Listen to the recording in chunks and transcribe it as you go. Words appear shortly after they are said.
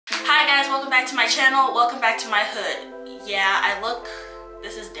Hi guys, welcome back to my channel. Welcome back to my hood. Yeah,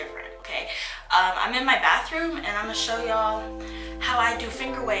 this is different, okay? I'm in my bathroom and I'm gonna show y'all how I do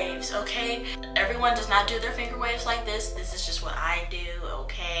finger waves, okay? Everyone does not do their finger waves like this. This is just what I do,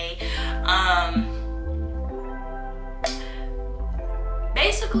 okay?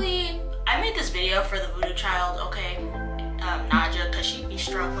 Basically, I made this video for the voodoo child, okay? Naja, because she'd be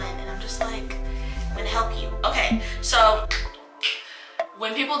struggling and I'm just like, I'm gonna help you. Okay, so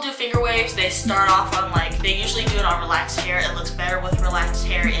when people do finger waves, they start off on they usually do it on relaxed hair. It looks better with relaxed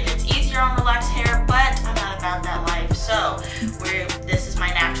hair and it's easier on relaxed hair, but I'm not about that life. So this is my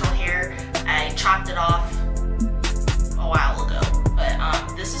natural hair. I chopped it off a while ago,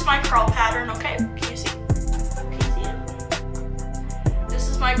 but this is my curl pattern, okay? Can you see? Can you see it? This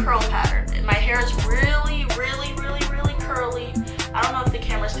is my curl pattern. My hair is really, really, really, really curly. I don't know if the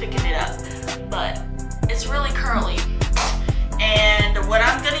camera's picking it up, but it's really curly. And what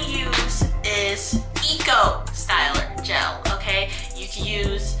I'm gonna use is Eco Styler gel, okay? You can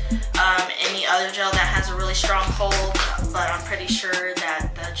use any other gel that has a really strong hold, but I'm pretty sure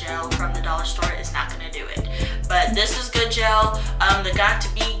that the gel from the dollar store is not gonna do it. But this is good gel. The Got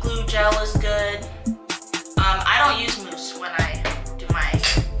To Be glue gel is good. I don't use mousse when I do my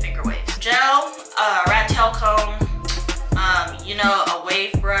finger waves. Gel, rat tail comb, you know, a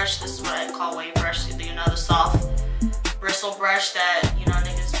wave brush. This is what I call wave brush. You know, the soft bristle brush that, you know,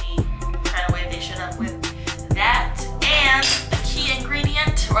 niggas be trying to wave they shit up with. That, and the key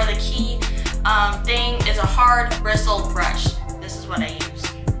ingredient, or the key thing, is a hard bristle brush. This is what I use.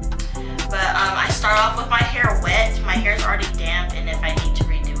 But I start off with my hair wet. My hair's already damp, and if I need to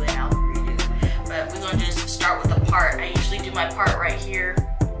redo it, I'll redo. But we're gonna just start with the part. I usually do my part right here,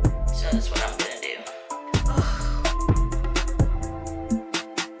 so that's what I'm gonna do.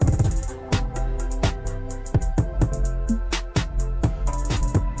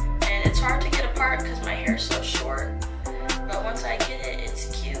 Because my hair is so short, but once I get it,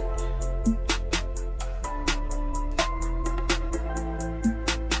 it's cute.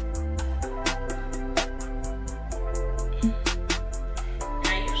 And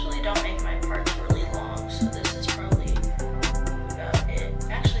I usually don't make my parts really long, so this is probably about it.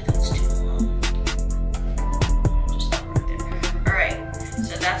 Actually, that's too long. Just stop right there. Alright,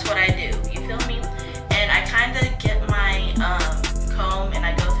 so that's what I do. You feel me? And I kind of get my comb and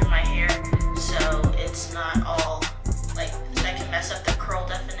I go through my hair, so it's not all so I can mess up the curl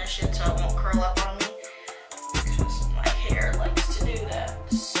definition, so it won't curl up on me, because my hair likes to do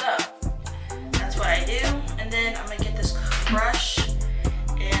that. So that's what I do. And then I'm gonna get this brush,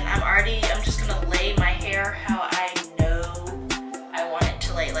 and I'm just gonna lay my hair how I know I want it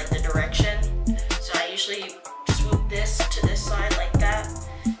to lay, like the direction. So I usually swoop this to this side like that.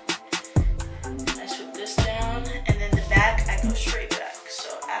 I swoop this down, and then the back I go straight back.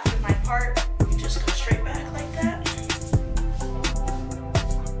 So after my part, you just go straight back like that.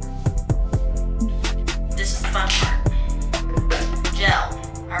 This is the fun part. Gel.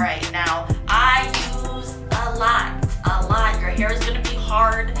 Alright, now I use a lot. Your hair is going to be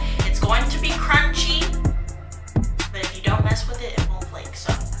hard. It's going to be crunchy. But if you don't mess with it, it won't flake.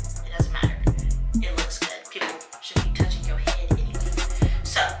 So it doesn't matter. It looks good. People should be touching your head anyway.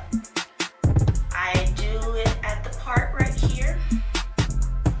 So I do it at the part right here.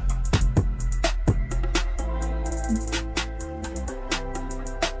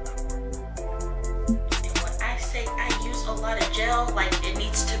 A lot of gel, like it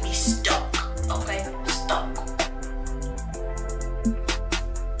needs to be stuck, okay? Stuck.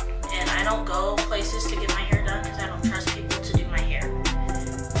 And I don't go places to get my hair done because I don't trust people to do my hair.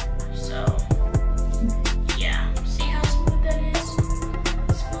 So yeah, see how smooth that is?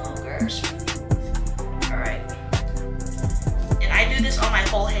 Smooth, girl, smooth. Alright. And I do this on my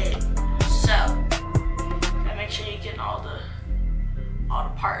whole head. So I make sure you get all the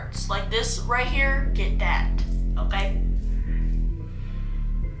parts. Like this right here, get that. Okay?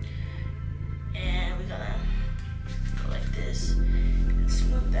 And we're gonna go like this and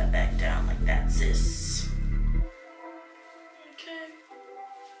smooth that back down like that, sis. Okay.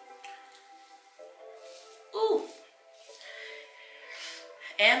 Ooh.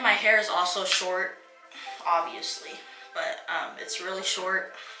 And my hair is also short, obviously, but it's really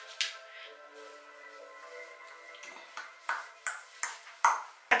short.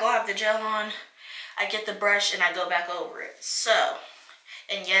 I go have the gel on, I get the brush, and I go back over it. So,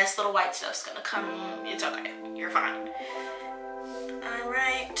 and yes, little white stuff's gonna come. It's okay. You're fine.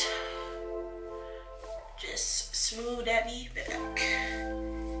 Alright. Just smooth that back.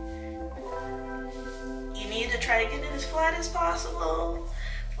 You need to try to get it as flat as possible.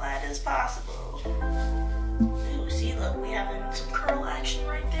 Flat as possible. Ooh, see, look, we having some curl action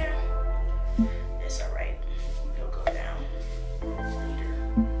right there.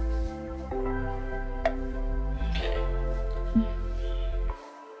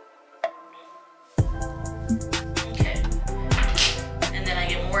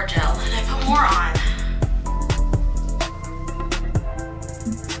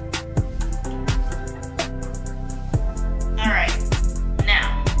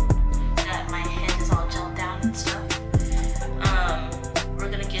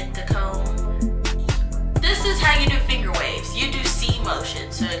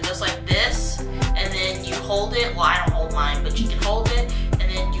 So it goes like this, and then you hold it. Well, I don't hold mine, but you can hold it, and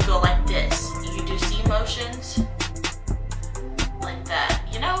then you go like this. You do C motions like that.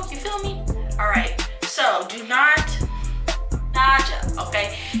 You know, you feel me? All right. So do not, Naja,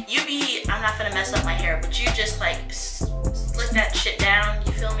 okay? I'm not gonna mess up my hair, but you just like slick that shit down.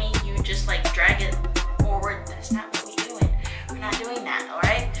 You feel me? You just like drag it forward. That's not what we're doing. We're not doing that, all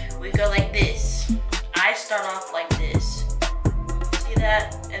right? We go like this. I start off like this. See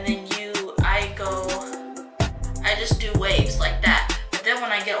that? And then I just do waves like that. But then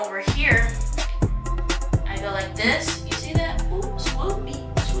when I get over here, I go like this. You see that? Oop, swoopy,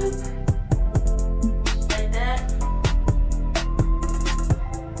 swoop. Like that.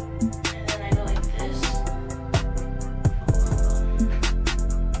 And then I go like this.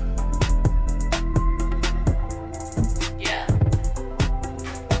 Yeah.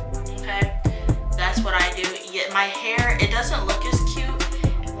 Okay. That's what I do. Yet my hair, it doesn't look as cute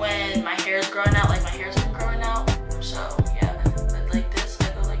when my hair is growing out, like my hair's been growing out. So yeah, but like this,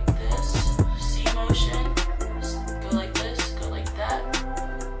 I go like this, C motion, go like this, go like that,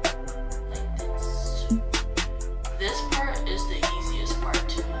 like this. This part is the easiest part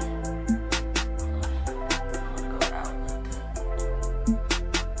to me. I'm gonna go out like that.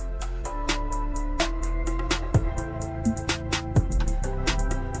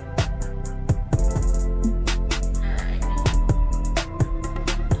 Alright.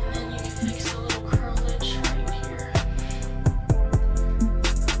 And then you can fix the little curlage right here.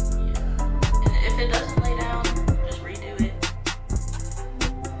 Yeah. And if it doesn't lay down, just redo it.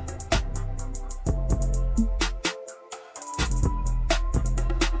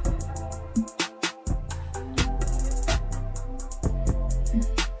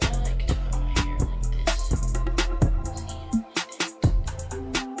 I like to put my hair like this. See, like that.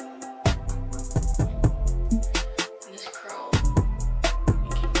 And this curl, you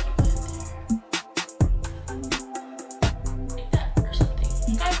can keep that there. Like that or something.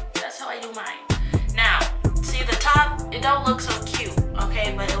 Okay, that's how I do mine. Now, see the top, it don't look so cute,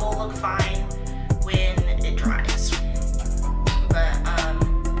 okay, but it will look fine when it dries. But I'm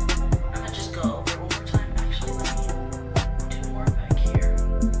gonna just go over it one more time. Actually, let me do more back here.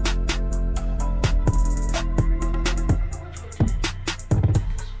 Which way did I do it?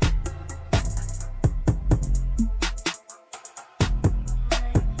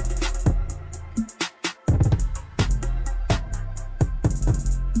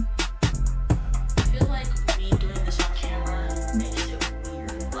 I feel like me doing this on camera makes it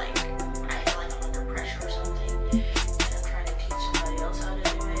weird. Like, I feel like I'm under pressure or something, and I'm trying to teach somebody else how to do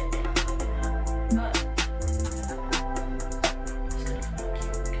it, and I'm fucking up. But it's gonna come out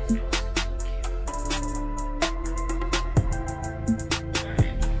cute because it always comes out cute.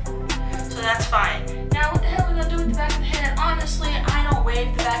 Alright. So that's fine. Now, what the hell are we gonna do with the back of the head? Honestly, I don't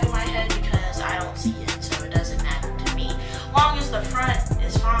wave the back of my head because I don't see it, so it doesn't matter to me. Long as the front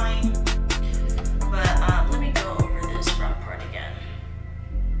is fine. But let me go over this front part again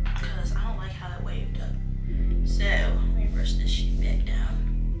because I don't like how it waved up. So let me brush this shit back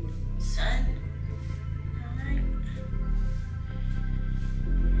down, son. All right.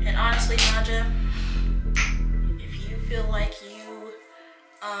 And honestly, Naja, if you feel like you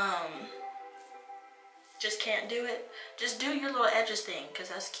just can't do it, just do your little edges thing because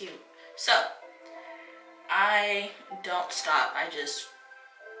that's cute. So I don't stop. I just,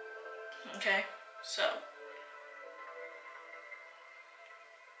 okay. So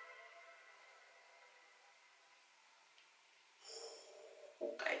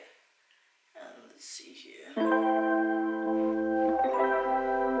okay, let's see here.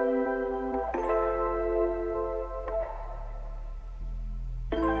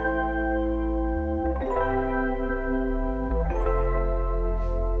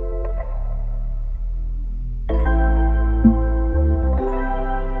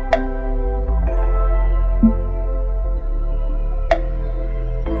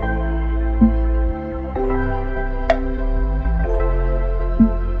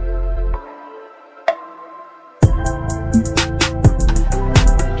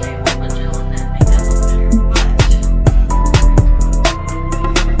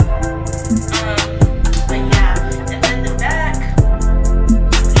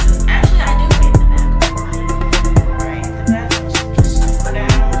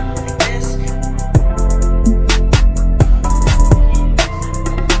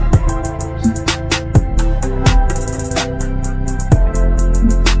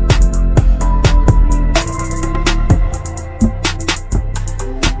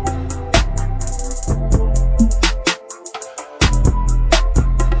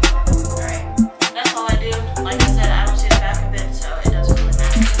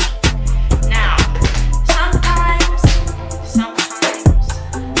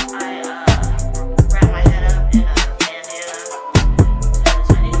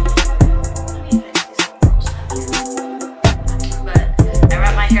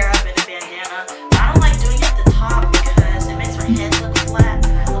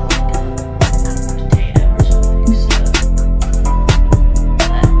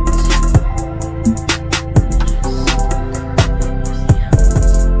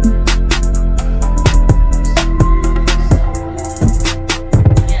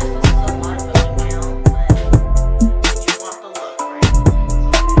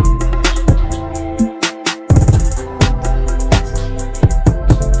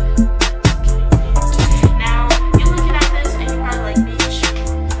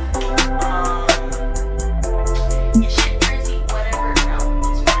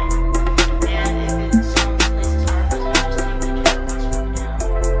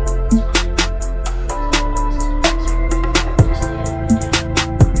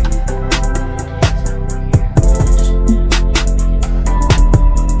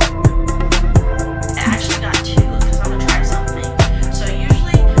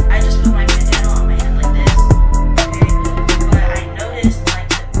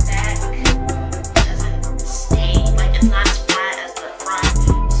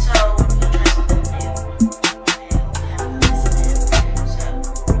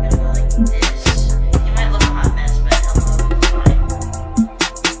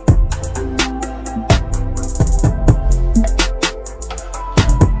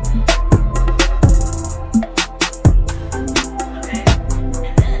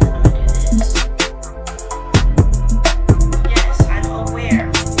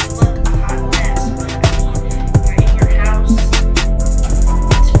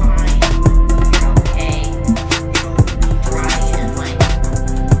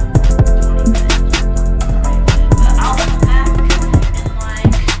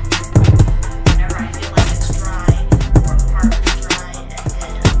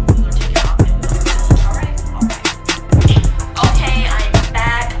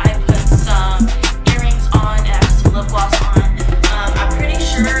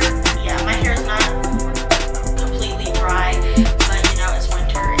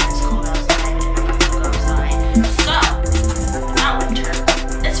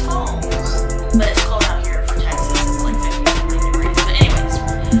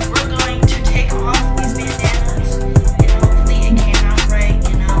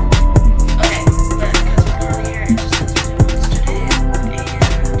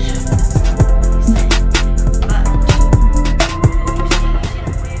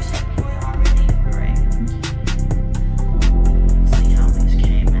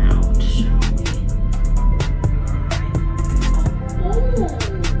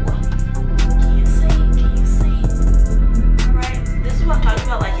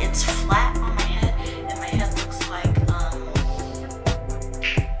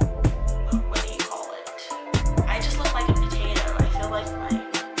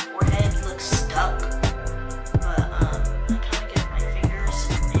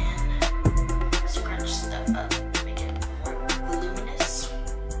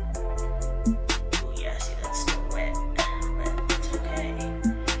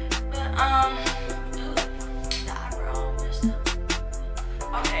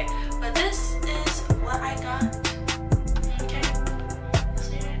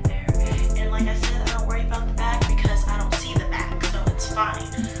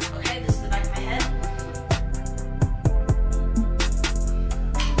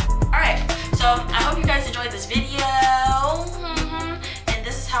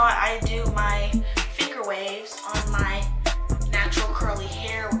 how I do my finger waves on my natural curly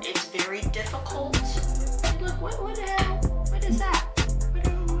hair. It's very difficult. Look, what the hell? What is that? What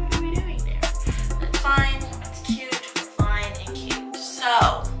are we doing there? It's fine. It's cute. We're fine and cute.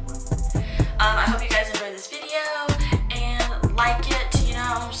 So, I hope you guys enjoyed this video and like it, you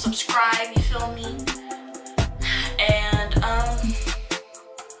know, subscribe, you feel me? And, I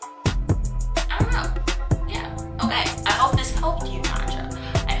don't know. Yeah. Okay. I hope this helped you, Naja.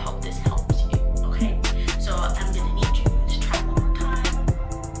 I hope this helps you. Okay. So I'm gonna need you to try one more time.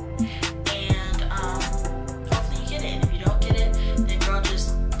 And hopefully you get it. If you don't get it, then girl,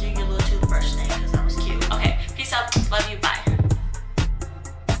 just do your little toothbrush thing because that was cute. Okay. Peace out. Love you. Bye.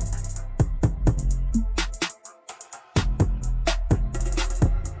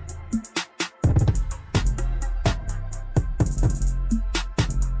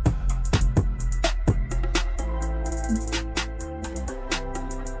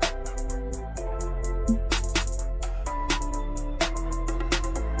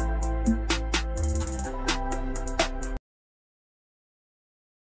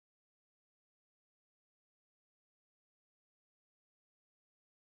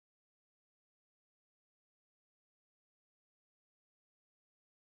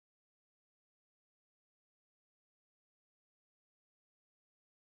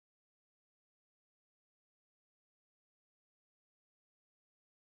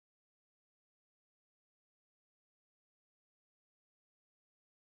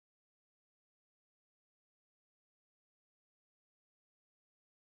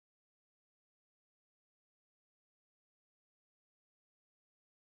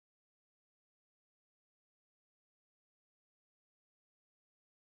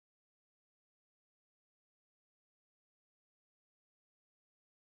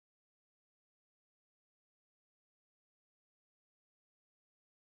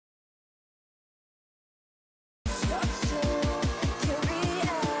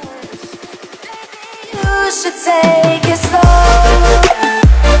 You should take it slow.